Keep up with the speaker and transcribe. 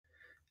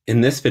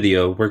In this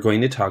video, we're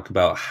going to talk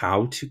about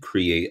how to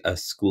create a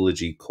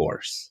Schoology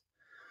course.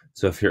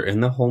 So if you're in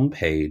the home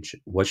page,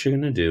 what you're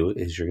going to do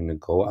is you're going to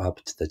go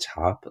up to the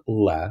top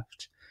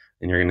left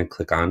and you're going to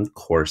click on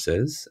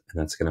courses,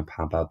 and that's going to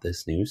pop out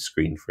this new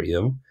screen for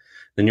you.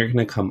 Then you're going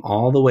to come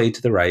all the way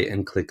to the right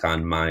and click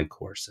on my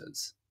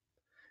courses.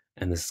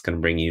 And this is going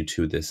to bring you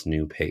to this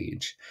new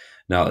page.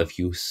 Now, if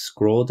you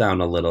scroll down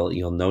a little,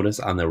 you'll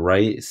notice on the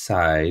right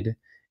side,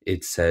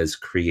 it says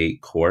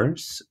create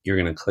course. You're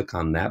going to click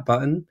on that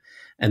button,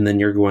 and then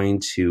you're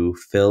going to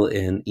fill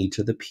in each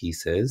of the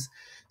pieces.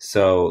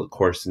 So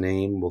course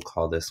name, we'll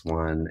call this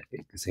one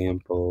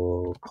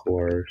example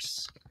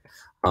course.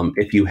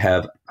 If you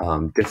have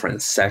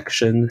different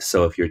sections,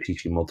 so if you're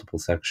teaching multiple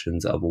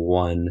sections of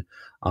one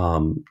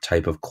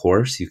type of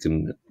course, you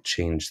can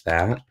change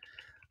that.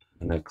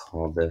 I'm going to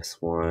call this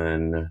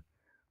one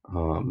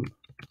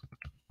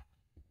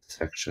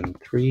section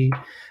 3.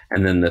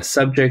 And then the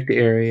subject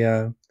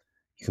area,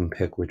 you can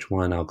pick which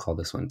one. I'll call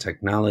this one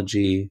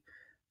technology.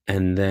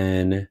 And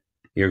then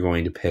you're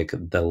going to pick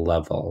the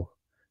level.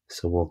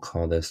 So we'll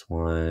call this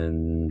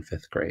one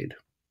 5th grade.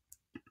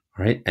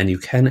 All right. And you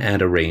can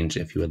add a range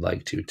if you would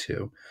like to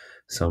too.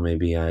 So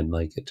maybe I'd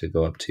like it to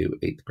go up to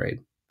 8th grade.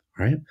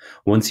 All right.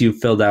 Once you've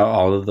filled out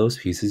all of those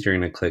pieces, you're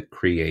going to click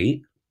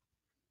create.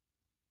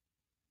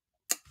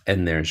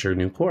 And there's your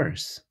new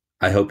course.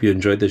 I hope you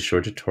enjoyed this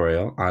short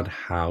tutorial on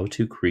how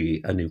to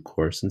create a new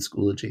course in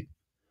Schoology.